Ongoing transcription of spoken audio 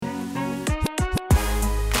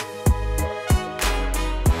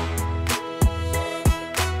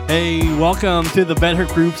Hey, welcome to the Better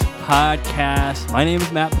Groups podcast. My name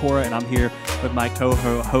is Matt Pora, and I'm here with my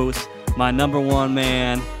co-host, my number one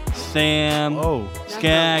man, Sam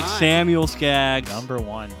Skaggs, Samuel Skaggs. Number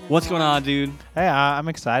one. What's going on, dude? Hey, I'm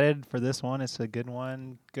excited for this one. It's a good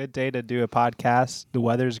one. Good day to do a podcast. The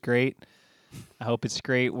weather's great. I hope it's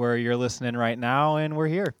great where you're listening right now, and we're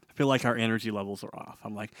here. I feel like our energy levels are off.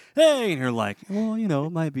 I'm like, hey, and you're like, well, it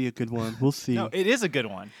might be a good one. We'll see. No, it is a good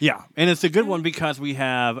one. Yeah, and it's a good one because we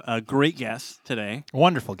have a great guest today.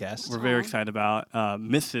 Wonderful guest. We're very excited about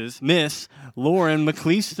Miss Lauren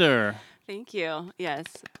McLeester. Thank you. Yes,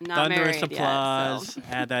 not Thunderous married applause. yet,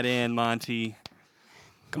 so. Add that in, Monty.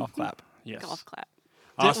 Golf clap. Yes. Golf clap.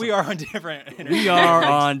 Awesome. We are on different. We are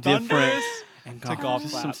on different. Thunderous And to golf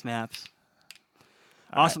just clap. some snaps.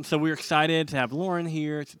 All Awesome. So we're excited to have Lauren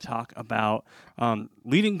here to talk about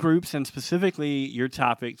leading groups, and specifically your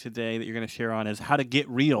topic today that you're going to share on is how to get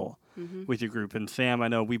real with your group. And Sam, I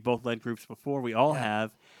know we both led groups before. We all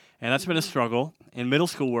have. And that's been a struggle. In middle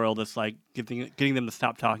school world, it's like getting them to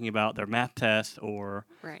stop talking about their math test or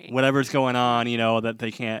whatever's going on, that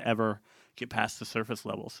they can't ever get past the surface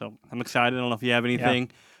level. So I'm excited. I don't know if you have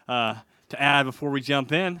anything to add before we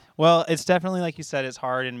jump in. Well, it's definitely, like you said, it's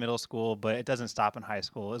hard in middle school, but it doesn't stop in high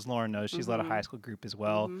school. As Lauren knows, she's led a high school group as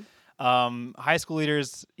well. High school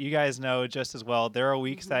leaders, you guys know just as well, there are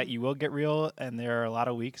weeks that you will get real, and there are a lot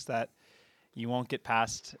of weeks that you won't get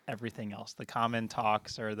past everything else. The common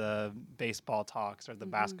talks or the baseball talks or the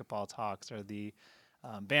basketball talks or the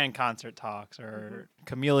band concert talks or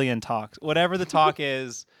chameleon talks. Whatever the talk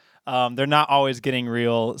is, they're not always getting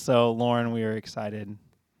real. So, Lauren, we are excited.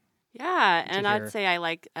 Yeah, and I'd say I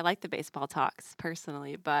like the baseball talks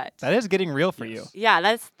personally, but that is getting real for you.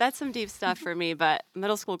 Yeah, that's some deep stuff for me. But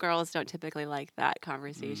middle school girls don't typically like that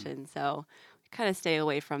conversation, so we kind of stay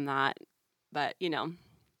away from that. But do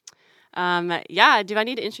I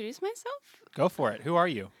need to introduce myself? Go for it. Who are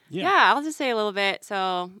you? Yeah, I'll just say a little bit.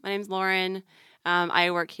 So my name's Lauren.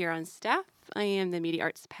 I work here on staff. I am the media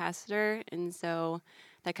arts pastor, and so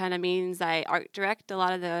that kind of means I art direct a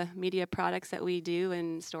lot of the media products that we do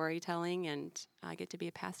and storytelling, and I get to be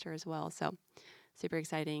a pastor as well. So super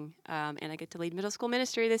exciting. And I get to lead middle school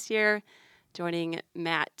ministry this year, joining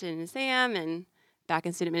Matt and Sam, and back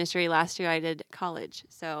in student ministry last year I did college.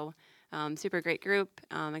 So super great group.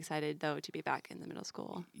 I'm excited, though, to be back in the middle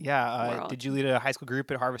school world. Did you lead a high school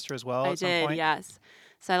group at Harvester as well I at some did, point? yes.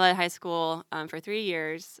 So I led high school for 3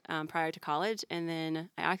 years prior to college, and then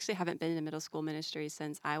I actually haven't been in middle school ministry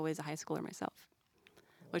since I was a high schooler myself,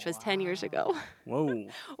 which was 10 years ago. Whoa.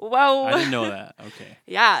 Whoa. I didn't know that. Okay.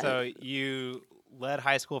 Yeah. So you led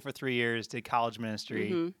high school for 3 years, did college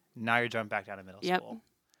ministry. Now you're jumping back down to middle school.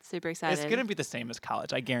 Super excited. It's going to be the same as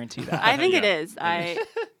college. I guarantee that. I think it is.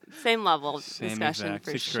 Same level of Same discussion exact,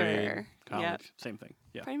 for sixth sure. grade, college, Yep. same thing.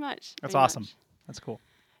 Yeah. Pretty much. That's pretty awesome. much. That's cool.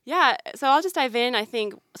 Yeah, so I'll just dive in. I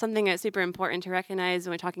think something that's super important to recognize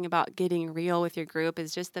when we're talking about getting real with your group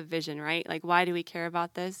is just the vision, right? Like, why do we care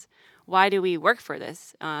about this? Why do we work for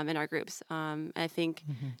this in our groups? I think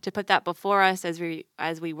to put that before us as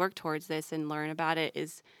we work towards this and learn about it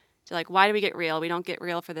is to why do we get real? We don't get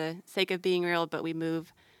real for the sake of being real, but we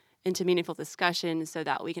move into meaningful discussion so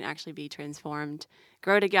that we can actually be transformed,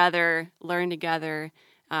 grow together, learn together,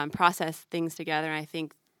 process things together. And I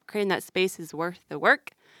think creating that space is worth the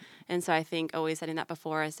work. And so I think always setting that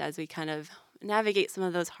before us as we kind of navigate some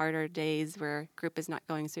of those harder days where group is not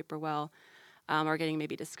going super well or getting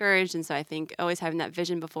maybe discouraged. And so I think always having that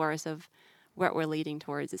vision before us of what we're leading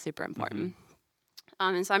towards is super important.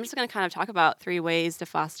 And so I'm just going to kind of talk about 3 ways to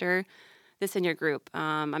foster this in your group.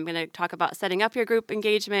 I'm going to talk about setting up your group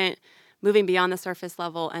engagement, moving beyond the surface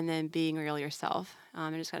level, and then being real yourself.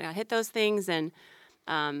 I'm just going to hit those things, and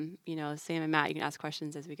Sam and Matt, you can ask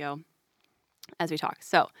questions as we go. As we talk.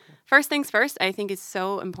 So first things first, I think it's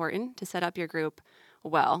so important to set up your group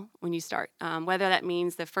well when you start. Whether that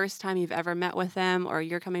means the first time you've ever met with them or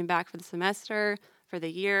you're coming back for the semester, for the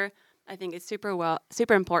year, I think it's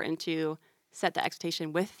super important to set the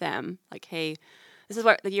expectation with them. Like, hey, this is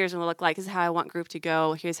what the year's going to look like. This is how I want group to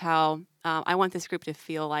go. Here's how I want this group to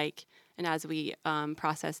feel like, and as we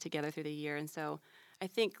process together through the year. And so I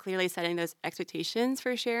think clearly setting those expectations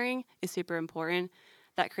for sharing is super important.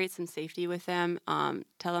 That creates some safety with them.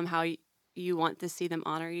 Tell them how you want to see them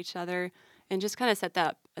honor each other, and just kind of set that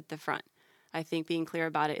up at the front. I think being clear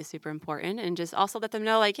about it is super important, and just also let them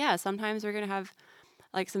know, sometimes we're going to have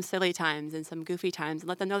some silly times and some goofy times, and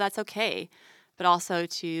let them know that's okay. But also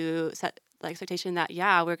to set the expectation that,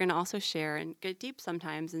 we're going to also share and get deep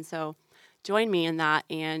sometimes. And so join me in that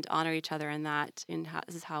and honor each other in that. And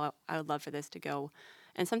this is how I would love for this to go.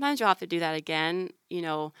 And sometimes you'll have to do that again,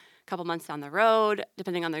 couple months down the road,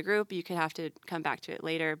 depending on the group, you could have to come back to it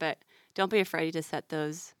later. But don't be afraid to set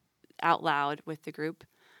those out loud with the group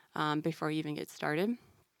before you even get started.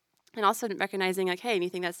 And also recognizing like, hey,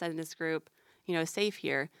 anything that's said in this group, is safe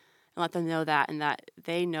here. And let them know that, and that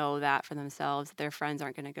they know that for themselves, that their friends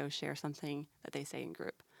aren't going to go share something that they say in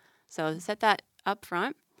group. So set that up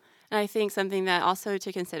front. And I think something that also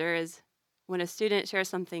to consider is when a student shares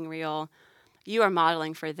something real, you are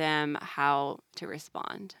modeling for them how to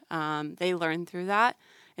respond. They learn through that.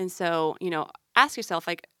 And so, ask yourself,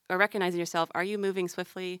 or recognizing yourself, are you moving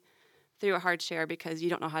swiftly through a hard share because you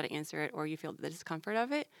don't know how to answer it or you feel the discomfort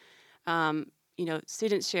of it?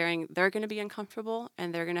 Students sharing, they're going to be uncomfortable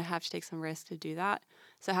and they're going to have to take some risk to do that.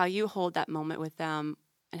 So how you hold that moment with them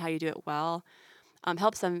and how you do it well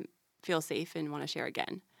helps them feel safe and want to share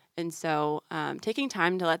again. And so taking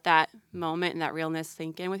time to let that moment and that realness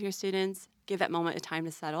sink in with your students, give that moment a time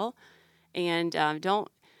to settle, and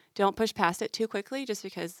don't push past it too quickly just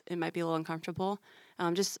because it might be a little uncomfortable.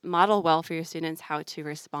 Just model well for your students how to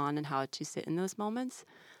respond and how to sit in those moments.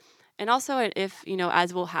 And also, if,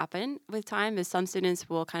 as will happen with time, is some students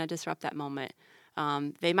will kind of disrupt that moment.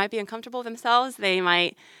 They might be uncomfortable themselves. They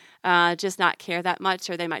might just not care that much,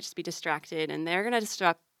 or they might just be distracted. And they're going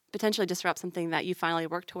to potentially disrupt something that you finally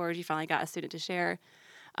worked towards. You finally got a student to share.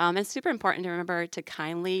 It's super important to remember to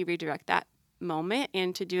kindly redirect that moment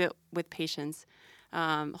and to do it with patience.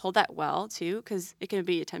 Hold that well, too, because it can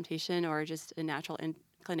be a temptation or just a natural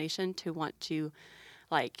inclination to want to,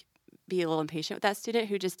 be a little impatient with that student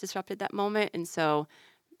who just disrupted that moment. And so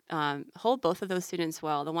hold both of those students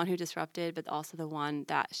well, the one who disrupted, but also the one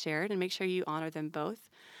that shared, and make sure you honor them both.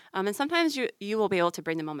 And sometimes you will be able to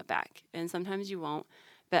bring the moment back, and sometimes you won't.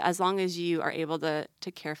 But as long as you are able to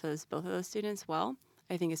care for both of those students well,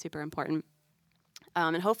 I think is super important.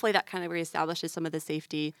 And hopefully that kind of reestablishes some of the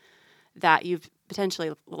safety that you've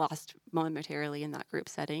potentially lost momentarily in that group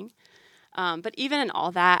setting. But even in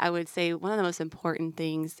all that, I would say one of the most important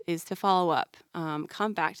things is to follow up.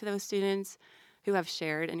 Come back to those students who have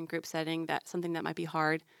shared in a group setting that something that might be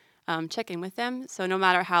hard. Check in with them. So no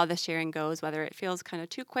matter how the sharing goes, whether it feels kind of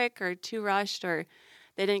too quick or too rushed, or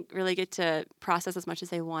they didn't really get to process as much as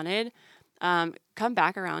they wanted, come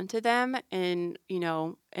back around to them and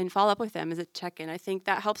follow up with them as a check-in. I think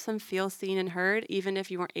that helps them feel seen and heard, even if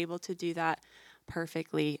you weren't able to do that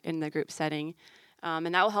perfectly in the group setting.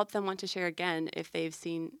 And that will help them want to share again if they've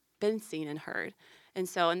been seen and heard. And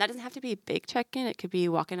that doesn't have to be a big check-in. It could be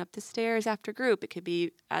walking up the stairs after group. It could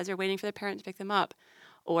be as they're waiting for the parent to pick them up.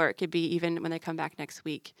 Or it could be even when they come back next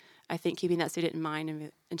week. I think keeping that student in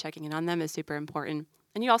mind and checking in on them is super important.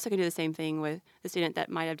 And you also can do the same thing with the student that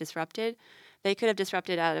might have disrupted. They could have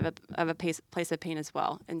disrupted out of a place of pain as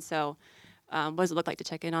well. And so what does it look like to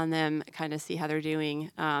check in on them, kind of see how they're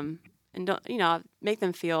doing, and don't, make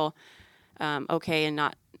them feel okay and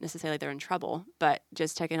not necessarily they're in trouble, but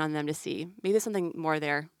just check in on them to see maybe there's something more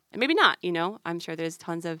there, and maybe not. I'm sure there's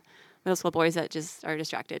tons of middle school boys that just are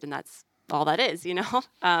distracted, and that's all that is. There's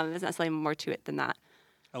not necessarily more to it than that.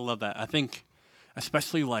 I love that. I think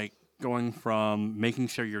especially going from making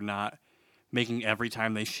sure you're not making every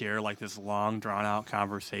time they share this long drawn out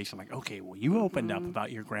conversation, okay, well, you opened up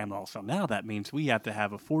about your grandma, so now that means we have to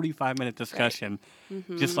have a 45-minute discussion.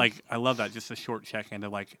 Right. Just I love that, just a short check-in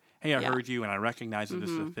to hey, I heard you and I recognize that this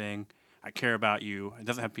is a thing. I care about you. It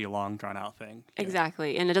doesn't have to be a long drawn out thing.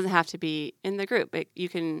 Exactly. And it doesn't have to be in the group. You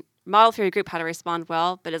can model for your group how to respond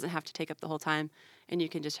well, but it doesn't have to take up the whole time. And you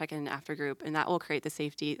can just check in after group, and that will create the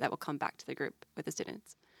safety that will come back to the group with the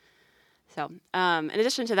students. So in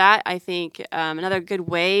addition to that, I think another good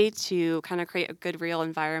way to kind of create a good, real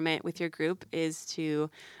environment with your group is to,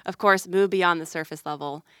 of course, move beyond the surface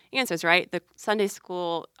level answers, right? The Sunday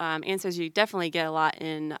school answers you definitely get a lot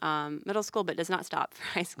in middle school, but does not stop for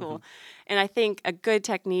high school. Mm-hmm. And I think a good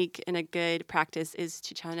technique and a good practice is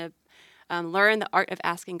to try to learn the art of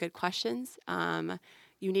asking good questions.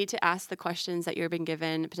 You need to ask the questions that you're being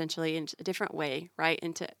given potentially in a different way, right?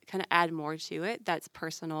 And to kind of add more to it that's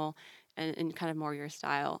personal and kind of more your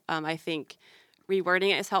style. I think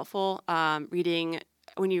rewording it is helpful.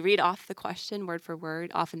 When you read off the question word for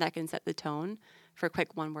word, often that can set the tone for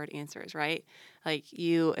quick one-word answers, right?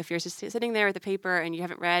 If you're just sitting there with the paper and you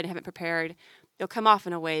haven't read, haven't prepared, it'll come off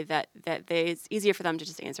in a way that it's easier for them to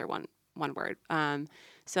just answer one word.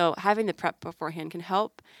 So having the prep beforehand can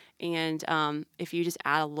help. And if you just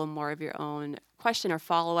add a little more of your own question or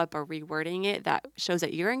follow-up or rewording it, that shows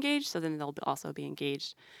that you're engaged, so then they'll also be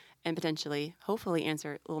engaged and potentially, hopefully,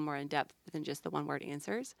 answer a little more in depth than just the one-word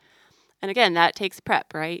answers. And again, that takes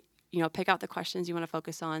prep, right? pick out the questions you want to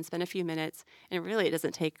focus on, spend a few minutes, and really it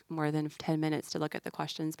doesn't take more than 10 minutes to look at the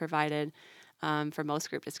questions provided for most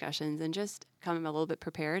group discussions, and just come a little bit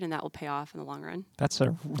prepared, and that will pay off in the long run. That's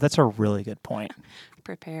a really good point.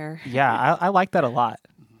 Prepare. Yeah, I like that a lot.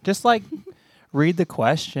 Just like read the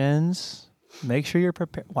questions, make sure you're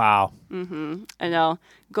prepared. Wow. I know.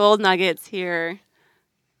 Gold nuggets here.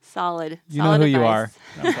 Solid. You know who you are.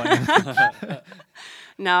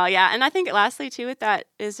 No, yeah. And I think lastly, too, with that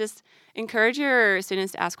is just encourage your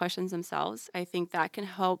students to ask questions themselves. I think that can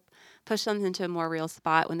help push them into a more real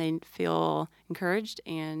spot when they feel encouraged,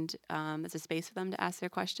 and it's a space for them to ask their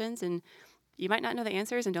questions. And you might not know the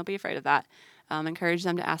answers, and don't be afraid of that. Encourage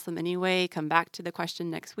them to ask them anyway. Come back to the question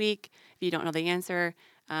next week if you don't know the answer,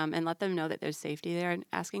 and let them know that there's safety there in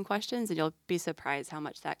asking questions. And you'll be surprised how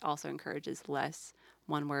much that also encourages less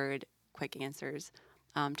one-word, quick answers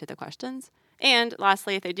to the questions. And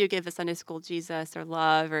lastly, if they do give a Sunday school Jesus or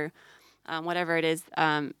love or whatever it is,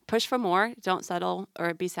 push for more. Don't settle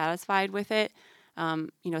or be satisfied with it.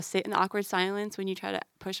 Sit in the awkward silence when you try to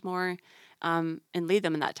push more, and lead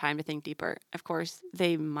them in that time to think deeper. Of course,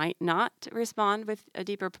 they might not respond with a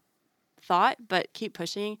deeper thought, but keep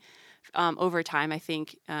pushing. Over time, I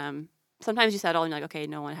think sometimes you settle and you're like, okay,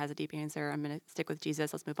 no one has a deep answer. I'm going to stick with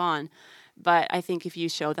Jesus. Let's move on. But I think if you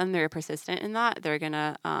show them they're persistent in that, they're going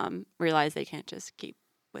to realize they can't just keep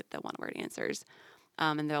with the one-word answers,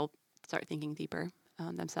 and they'll start thinking deeper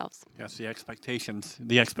themselves. Yes, the expectations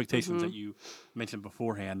that you mentioned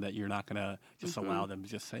beforehand, that you're not going to just allow them to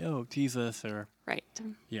just say, oh, Jesus, or... Right.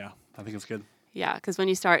 Yeah, I think it's good. Yeah, because when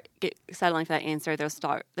you start settling for that answer,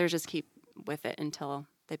 they'll just keep with it until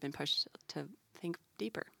they've been pushed to think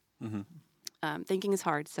deeper. Thinking is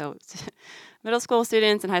hard, so middle school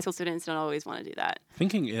students and high school students don't always want to do that.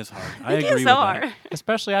 Thinking is hard. I Thinking agree is with so that. hard.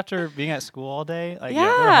 Especially after being at school all day. Like Yeah.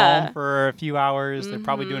 they're home for a few hours. They're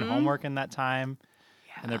probably doing homework in that time.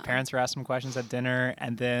 And their parents are asking questions at dinner,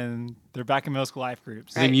 and then they're back in middle school life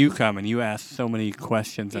groups. Then you come and you ask so many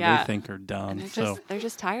questions that they think are dumb. And they're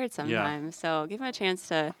just tired sometimes. So give them a chance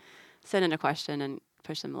to send in a question and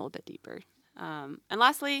push them a little bit deeper. And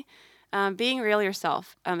lastly, being real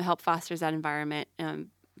yourself help fosters that environment.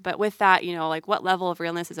 But with that, what level of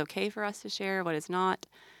realness is okay for us to share, what is not.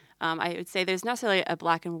 I would say there's not necessarily a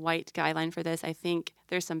black and white guideline for this. I think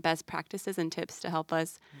there's some best practices and tips to help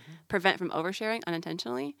us prevent from oversharing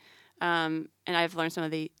unintentionally. And I've learned some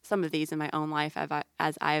of these in my own life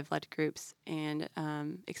as I've led groups and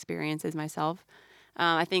experiences myself.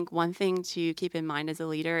 I think one thing to keep in mind as a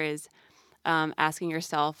leader is asking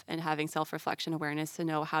yourself and having self-reflection awareness to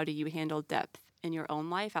know, how do you handle depth in your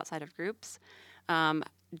own life outside of groups?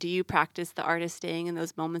 Do you practice the art of staying in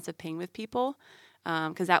those moments of pain with people?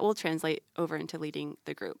 Because that will translate over into leading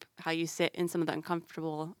the group. How you sit in some of the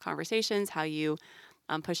uncomfortable conversations, how you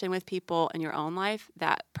push in with people in your own life,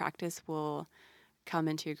 that practice will come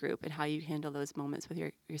into your group, and how you handle those moments with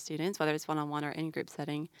your students, whether it's one-on-one or any group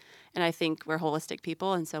setting. And I think we're holistic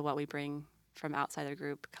people, and so what we bring from outside the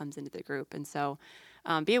group comes into the group. And so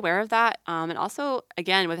be aware of that. And also,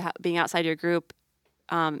 again, with being outside your group,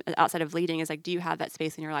 outside of leading, is like, do you have that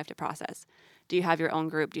space in your life to process? Do you have your own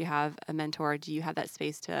group? Do you have a mentor? Do you have that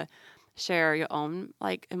space to share your own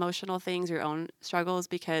emotional things, your own struggles?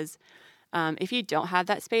 Because if you don't have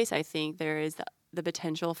that space, I think there is the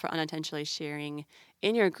potential for unintentionally sharing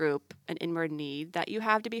in your group an inward need that you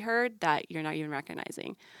have to be heard that you're not even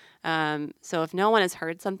recognizing. So if no one has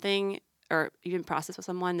heard something or even processed with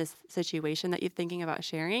someone this situation that you're thinking about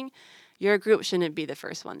sharing, your group shouldn't be the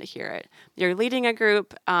first one to hear it. You're leading a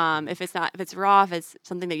group. If it's raw, if it's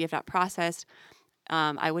something that you have not processed,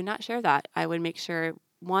 I would not share that. I would make sure,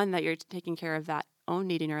 one, that you're taking care of that own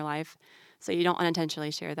need in your life, so you don't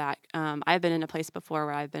unintentionally share that. I've been in a place before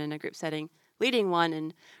where I've been in a group setting, leading one,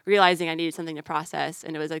 and realizing I needed something to process.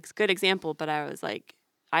 And it was a good example, but I was like,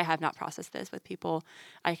 I have not processed this with people.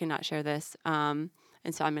 I cannot share this.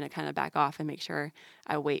 And so I'm going to kind of back off and make sure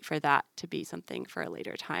I wait for that to be something for a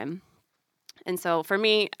later time. And so for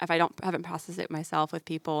me, if I haven't processed it myself with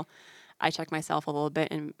people, I check myself a little bit,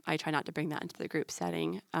 and I try not to bring that into the group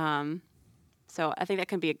setting. So I think that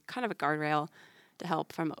can be kind of a guardrail to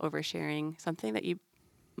help from oversharing something that you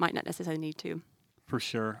might not necessarily need to. For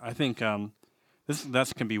sure. I think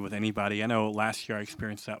that can be with anybody. I know last year I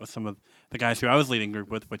experienced that with some of the guys who I was leading group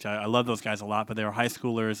with, which I love those guys a lot, but they were high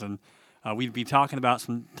schoolers, and we'd be talking about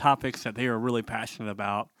some topics that they were really passionate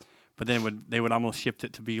about, but then they would almost shift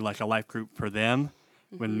it to be like a life group for them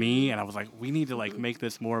with me, and I was like, we need to make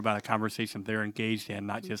this more about a conversation they're engaged in,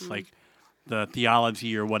 not just like the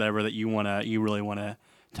theology or whatever that you really want to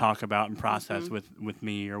talk about and process with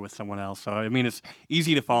me or with someone else. So I mean, it's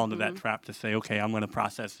easy to fall into that trap to say, okay, I'm going to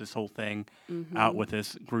process this whole thing out with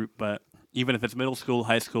this group. But even if it's middle school,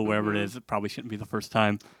 high school, wherever it is, it probably shouldn't be the first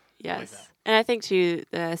time. Yes. Like And I think, too,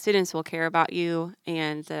 the students will care about you,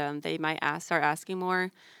 and they might start asking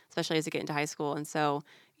more, especially as they get into high school. And so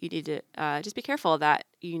you need to just be careful that,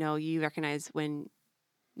 you recognize when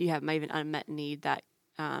you have maybe an unmet need that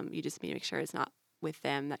you just need to make sure it's not with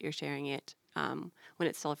them, that you're sharing it when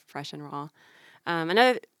it's still fresh and raw.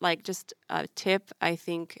 Another, just a tip I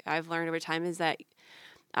think I've learned over time is that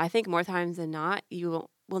I think more times than not, you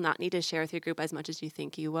will not need to share with your group as much as you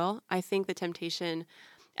think you will. I think the temptation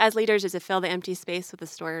as leaders is to fill the empty space with a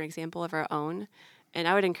story or an example of our own. And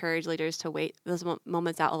I would encourage leaders to wait those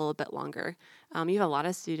moments out a little bit longer. You have a lot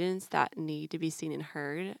of students that need to be seen and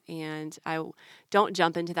heard, and don't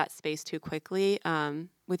jump into that space too quickly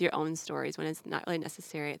with your own stories when it's not really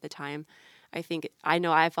necessary at the time. I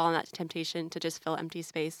know I've fallen that temptation to just fill empty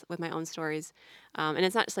space with my own stories. And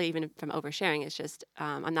it's not just even from oversharing. It's just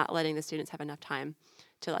I'm not letting the students have enough time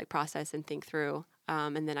to process and think through.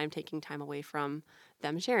 And then I'm taking time away from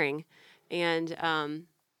them sharing. And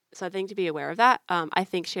so I think to be aware of that. I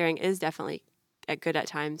think sharing is definitely good at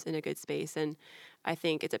times in a good space. And I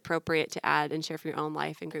think it's appropriate to add and share from your own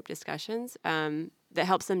life in group discussions. That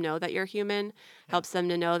helps them know that you're human, helps them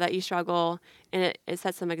to know that you struggle, and it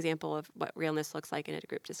sets some example of what realness looks like in a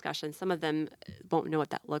group discussion. Some of them won't know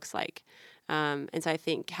what that looks like. And so I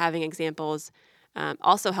think having examples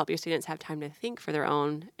also help your students have time to think for their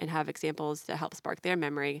own and have examples to help spark their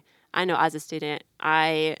memory. I know as a student,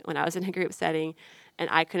 when I was in a group setting and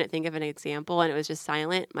I couldn't think of an example and it was just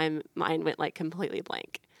silent, my mind went completely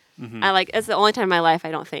blank. It's the only time in my life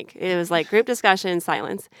I don't think. It was group discussion,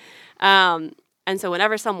 silence. And so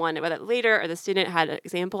whenever someone, whether the leader or the student, had an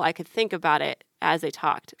example, I could think about it as they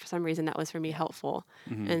talked. For some reason, that was for me helpful.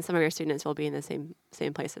 And some of your students will be in the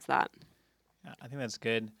same place as that. Yeah, I think that's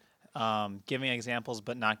good. Giving examples,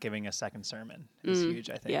 but not giving a second sermon is huge,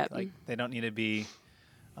 I think. Yep. They don't need to be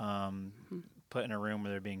put in a room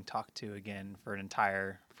where they're being talked to again for an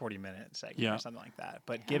entire 40-minute segment or something like that.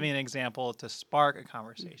 But giving an example to spark a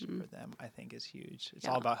conversation for them, I think, is huge. It's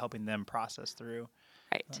all about helping them process through.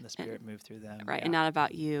 Right. The Spirit move through them. Right, and not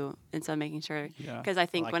about you. And so making sure, because I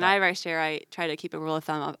think when that. I share, I try to keep a rule of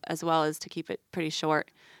thumb as well as to keep it pretty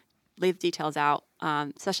short, leave details out,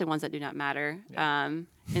 especially ones that do not matter. Yeah.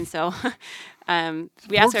 And so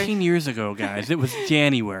we asked 14 years ago, guys. It was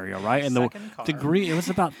January, all right? And the degree, it was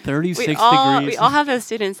about 36 degrees. We all have those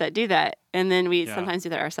students that do that, and then we sometimes do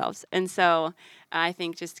that ourselves. And so I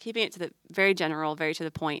think just keeping it to the very general, very to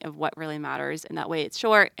the point of what really matters, and that way it's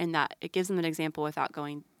short, and that it gives them an example without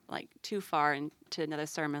going too far into another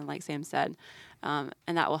sermon, like Sam said. And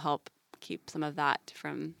that will help keep some of that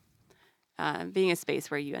from being a space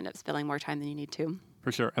where you end up spending more time than you need to.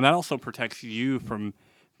 For sure. And that also protects you from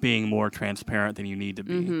being more transparent than you need to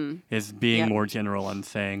be, is being more general and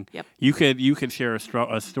saying you could share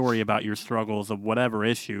a story about your struggles of whatever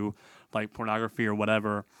issue, like pornography or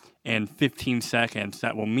whatever, in 15 seconds.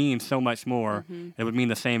 That will mean so much more. It would mean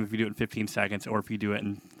the same if you do it in 15 seconds or if you do it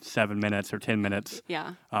in 7 minutes or 10 minutes.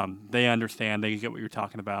 Yeah. They understand. They get what you're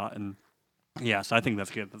talking about. And so I think that's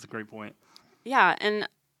good. That's a great point. Yeah. And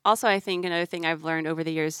also I think another thing I've learned over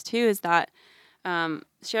the years too is that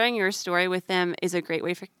sharing your story with them is a great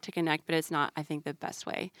way to connect, but it's not, I think, the best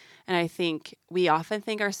way. And I think we often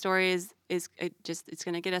think our story is it's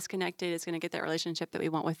going to get us connected. It's going to get that relationship that we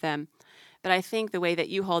want with them. But I think the way that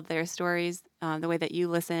you hold their stories, the way that you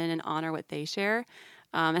listen and honor what they share,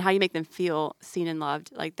 and how you make them feel seen and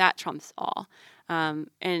loved, that trumps all.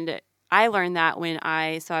 And I learned that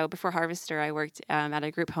before Harvester, I worked at a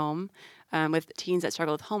group home with teens that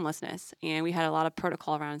struggled with homelessness. And we had a lot of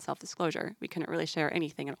protocol around self-disclosure. We couldn't really share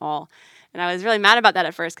anything at all. And I was really mad about that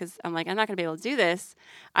at first because I'm I'm not going to be able to do this.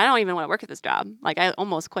 I don't even want to work at this job. I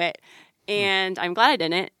almost quit. And I'm glad I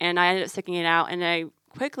didn't. And I ended up sticking it out. And I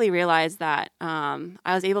quickly realized that I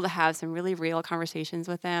was able to have some really real conversations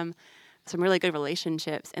with them, some really good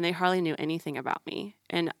relationships, and they hardly knew anything about me.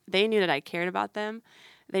 And they knew that I cared about them.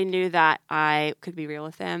 They knew that I could be real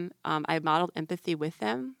with them. I modeled empathy with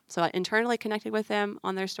them. So I internally connected with them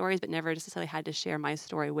on their stories, but never necessarily had to share my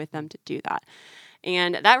story with them to do that.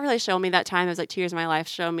 And that really showed me that time. It was 2 years of my life,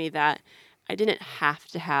 showed me that I didn't have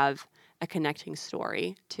to have a connecting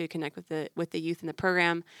story to connect with the youth in the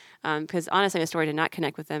program. Because honestly, my story did not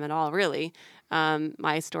connect with them at all, really.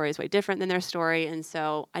 My story is way different than their story. And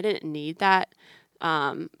so I didn't need that.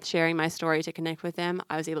 Sharing my story to connect with them,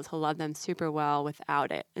 I was able to love them super well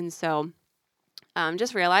without it. And so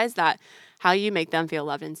just realize that how you make them feel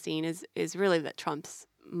loved and seen is really that trumps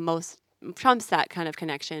most trumps that kind of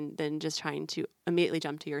connection than just trying to immediately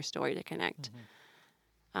jump to your story to connect.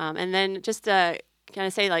 And then just to kind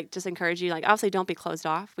of say, like, just encourage you, like, obviously don't be closed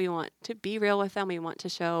off. We want to be real with them. We want to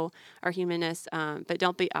show our humanness, but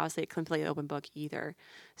don't be obviously a completely open book either.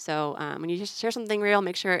 So when you just share something real,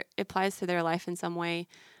 make sure it applies to their life in some way.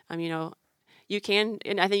 You can,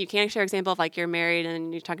 and I think you can share example of like you're married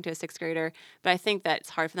and you're talking to a sixth grader, but I think that it's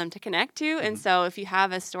hard for them to connect to. And so if you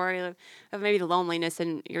have a story of maybe the loneliness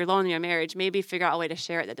and you're alone in your marriage, maybe figure out a way to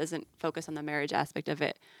share it that doesn't focus on the marriage aspect of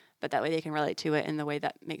it, but that way they can relate to it in the way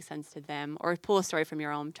that makes sense to them, or pull a story from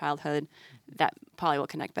your own childhood that probably will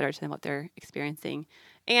connect better to them what they're experiencing.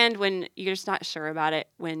 And when you're just not sure about it,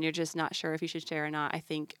 when you're just not sure if you should share or not, I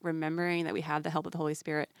think remembering that we have the help of the Holy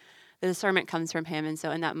Spirit, the discernment comes from Him. And so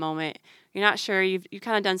in that moment, you're not sure, you've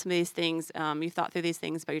kind of done some of these things, you've thought through these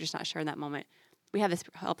things, but you're just not sure in that moment. We have this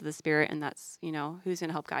help of the Spirit, and that's, who's going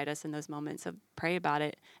to help guide us in those moments. So pray about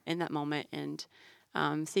it in that moment and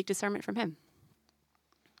seek discernment from Him.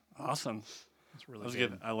 Awesome. That's really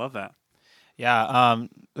good. I love that. Yeah,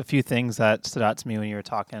 a few things that stood out to me when you were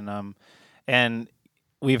talking, and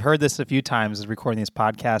we've heard this a few times as recording these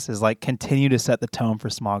podcasts, is like continue to set the tone for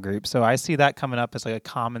small groups. So I see that coming up as like a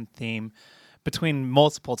common theme between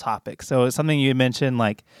multiple topics. So it's something you mentioned,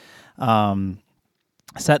 like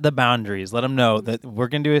set the boundaries. Let them know that we're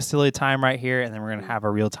going to do a silly time right here, and then we're going to have a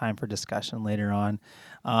real time for discussion later on.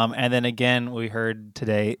 And then again, we heard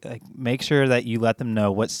today, like make sure that you let them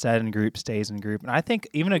know what's said in group stays in group. And I think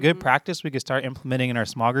even a good practice we could start implementing in our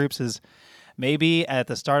small groups is maybe at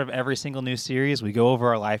the start of every single new series, we go over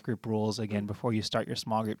our life group rules again before you start your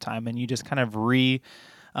small group time, and you just kind of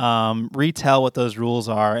retell what those rules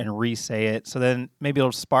are and re-say it. So then maybe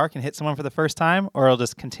it'll spark and hit someone for the first time, or it'll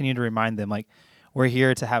just continue to remind them, like, we're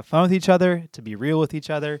here to have fun with each other, to be real with each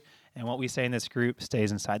other, and what we say in this group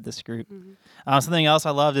stays inside this group. Something else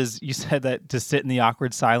I loved is you said that to sit in the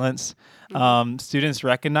awkward silence. Students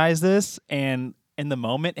recognize this and in the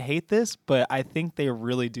moment hate this, but I think they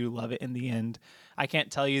really do love it in the end. I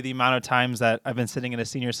can't tell you the amount of times that I've been sitting in a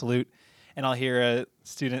senior salute and I'll hear a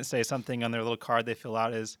student say something on their little card they fill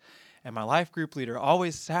out is, and my life group leader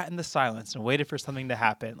always sat in the silence and waited for something to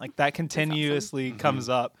happen. Like that continuously comes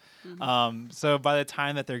up. So by the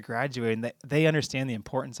time that they're graduating, they understand the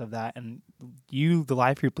importance of that. And you, the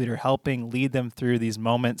life group leader, helping lead them through these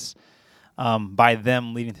moments, by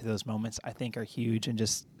them leading through those moments, I think are huge, and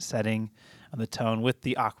just setting the tone with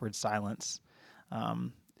the awkward silence.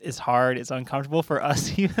 It's hard. It's uncomfortable for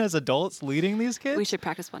us even as adults leading these kids. We should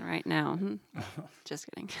practice one right now. Just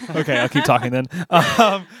kidding. Okay, I'll keep talking then.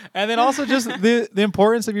 And then also just the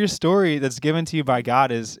importance of your story that's given to you by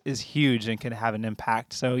God is huge and can have an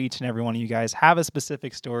impact. So each and every one of you guys have a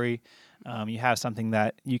specific story. You have something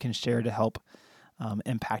that you can share to help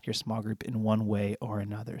impact your small group in one way or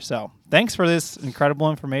another. So thanks for this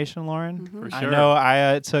incredible information, Lauren. For sure. I know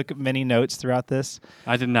I took many notes throughout this.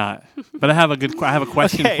 I did not, but I have a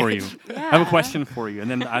question for you. Yeah. I have a question for you,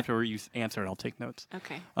 and then after you answer it, I'll take notes.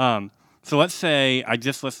 Okay. So let's say I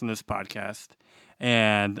just listened to this podcast,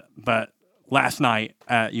 but last night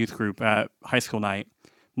at youth group, at high school night,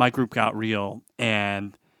 my group got real,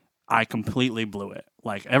 and I completely blew it.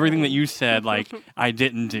 Like everything that you said, like I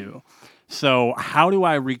didn't do. So how do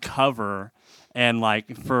I recover? And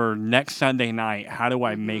like for next Sunday night, how do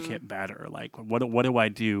I make it better? Like what do I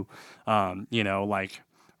do? Like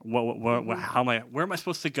where am I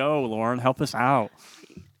supposed to go, Lauren? Help us out.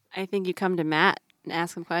 I think you come to Matt and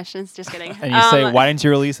ask him questions. Just kidding. And you say, why didn't you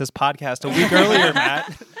release this podcast a week earlier,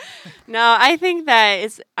 Matt? No, I think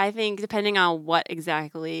depending on what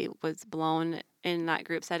exactly was blown in that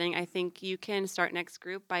group setting, I think you can start next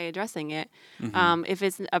group by addressing it. If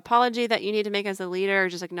it's an apology that you need to make as a leader, or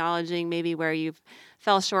just acknowledging maybe where you've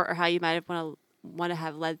fell short or how you might have want to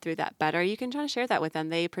have led through that better, you can try to share that with them.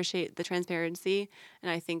 They appreciate the transparency,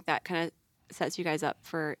 and I think that kind of sets you guys up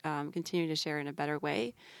for continuing to share in a better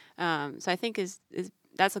way. So I think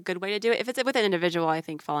that's a good way to do it. If it's with an individual, I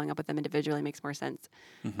think following up with them individually makes more sense.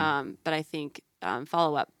 But I think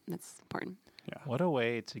follow up, that's important. Yeah. What a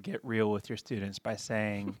way to get real with your students by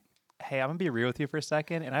saying, hey, I'm going to be real with you for a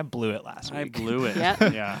second, and I blew it last week. I blew it.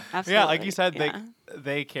 Yep. Yeah. Absolutely. Yeah, like you said,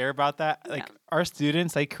 they care about that. Like our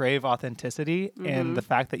students, they crave authenticity, and the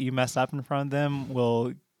fact that you mess up in front of them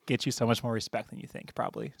will get you so much more respect than you think,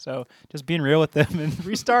 probably. So just being real with them and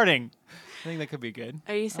restarting. I think that could be good.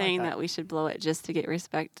 Are you saying that we should blow it just to get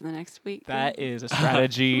respect the next week? That is a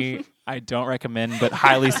strategy I don't recommend, but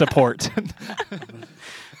highly support.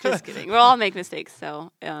 Just kidding. We'll all make mistakes,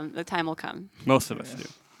 so the time will come. Most of us do.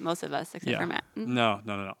 Most of us, except for Matt.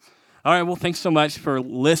 No. All right. Well, thanks so much for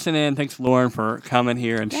listening. Thanks, Lauren, for coming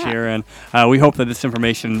here and sharing. We hope that this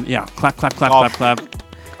information, clap, clap, clap, clap, clap.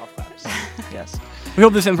 Golf claps. Yes. We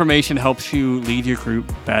hope this information helps you lead your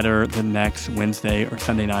group better the next Wednesday or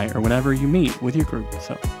Sunday night or whenever you meet with your group.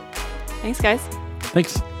 So, Thanks, guys.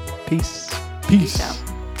 thanks. Peace. Peace. Peace out.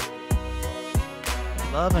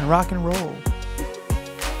 Love and rock and roll.